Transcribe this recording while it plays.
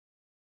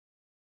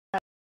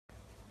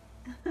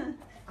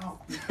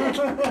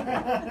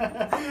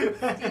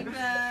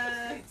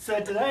So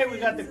today we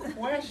got the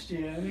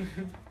question,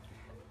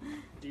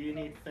 do you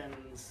need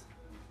fins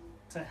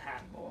to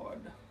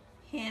handboard?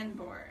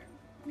 Handboard,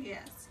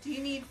 yes. Do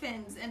you need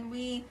fins? And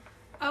we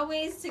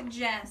always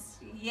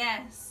suggest,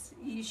 yes,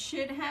 you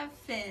should have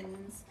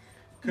fins.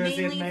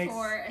 Mainly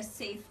for a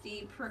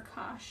safety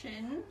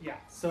precaution. Yeah,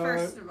 so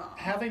first of all,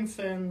 having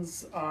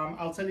fins,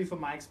 I'll tell you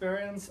from my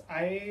experience,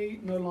 I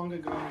no longer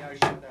go in the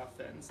ocean without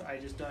fins. I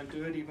just don't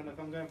do it even if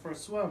I'm going for a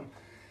swim.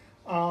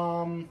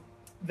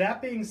 That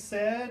being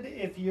said,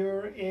 if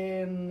you're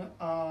in,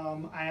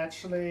 I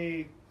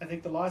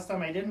think the last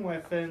time I didn't wear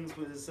fins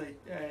was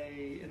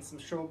in some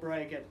shore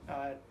break at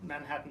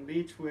Manhattan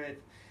Beach with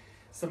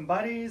some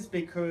buddies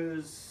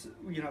because,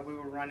 you know, we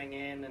were running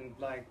in and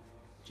like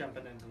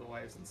jumping into the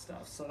waves and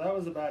stuff. So that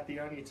was about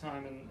the only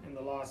time in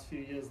the last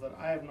few years that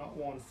I have not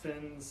worn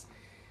fins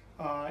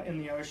in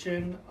the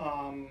ocean.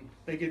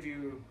 They give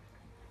you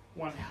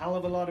one hell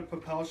of a lot of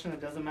propulsion. It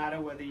doesn't matter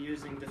whether you're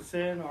using the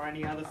fin or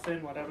any other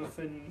fin, whatever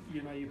fin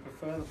you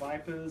prefer, the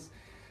Vipers,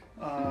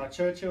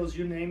 Churchills,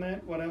 you name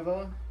it,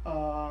 whatever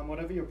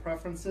your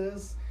preference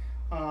is.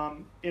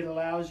 It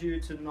allows you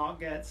to not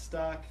get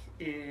stuck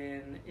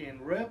in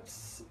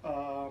rips,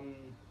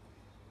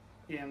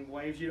 in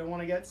waves you don't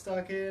want to get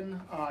stuck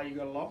in. You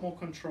got a lot more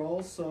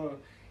control. So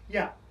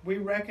yeah, we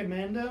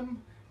recommend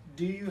them.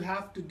 Do you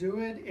have to do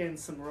it in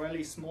some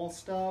really small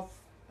stuff?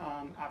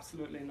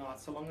 Absolutely not.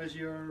 So long as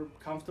you're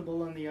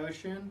comfortable in the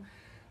ocean,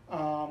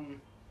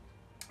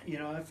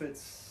 if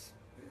it's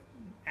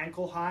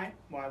ankle height,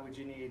 why would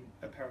you need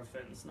a pair of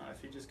fins? No,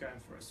 if you're just going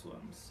for a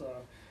swim.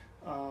 So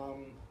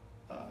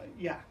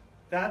yeah,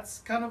 that's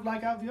kind of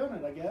like our view on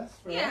it, I guess.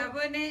 Right? Yeah,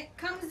 when it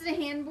comes to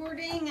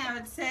handboarding, I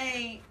would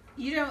say,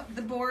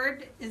 the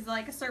board is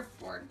like a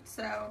surfboard.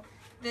 So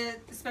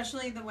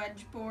especially the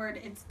Wedge board,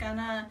 it's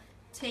gonna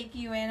take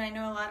you in. I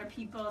know a lot of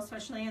people,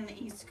 especially on the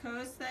East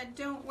Coast, that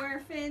don't wear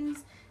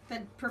fins,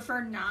 that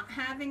prefer not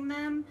having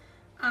them.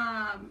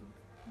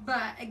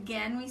 But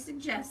again, we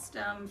suggest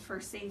them for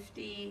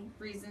safety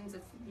reasons.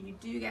 If you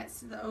do get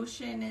to the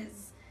ocean,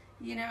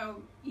 you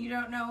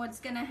don't know what's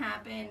gonna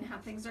happen, how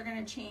things are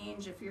gonna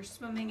change. If you're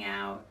swimming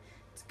out,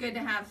 it's good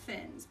to have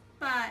fins.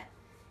 But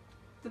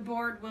the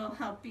board will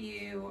help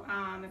you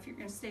if you're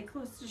going to stay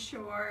close to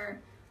shore,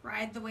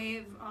 ride the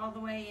wave all the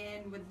way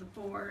in with the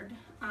board.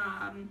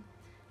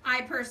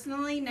 I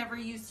personally never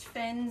used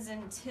fins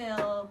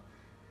until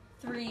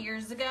 3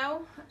 years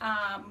ago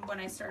when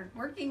I started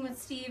working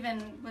with Steve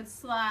and with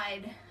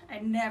Slyde. I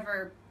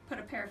never put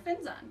a pair of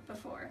fins on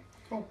before.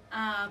 Cool.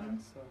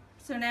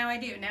 So now I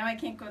do. Now I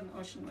can't go in the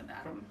ocean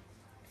without them.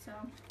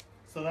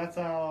 So that's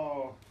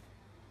our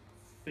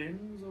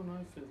fins or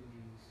no fins?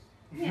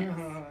 Yes.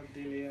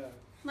 Delia.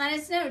 Let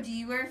us know. Do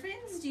you wear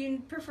fins? Do you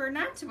prefer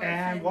not to wear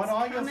fins? And what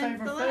are your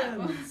favorite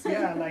below. fins?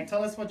 Yeah,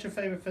 tell us what your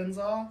favorite fins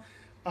are.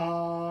 A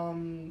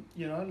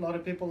lot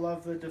of people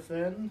love the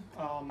fin.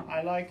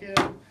 I like it.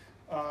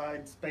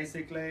 It's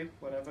basically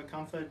whatever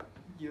comfort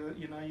you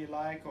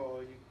like,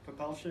 or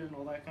propulsion,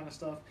 all that kind of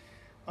stuff.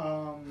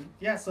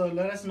 Yeah, so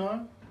let us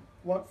know.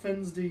 What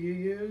fins do you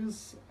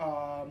use?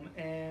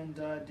 And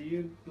do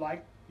you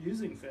like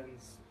using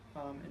fins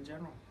in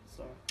general?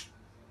 So,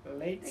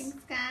 late.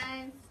 Thanks,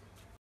 guys.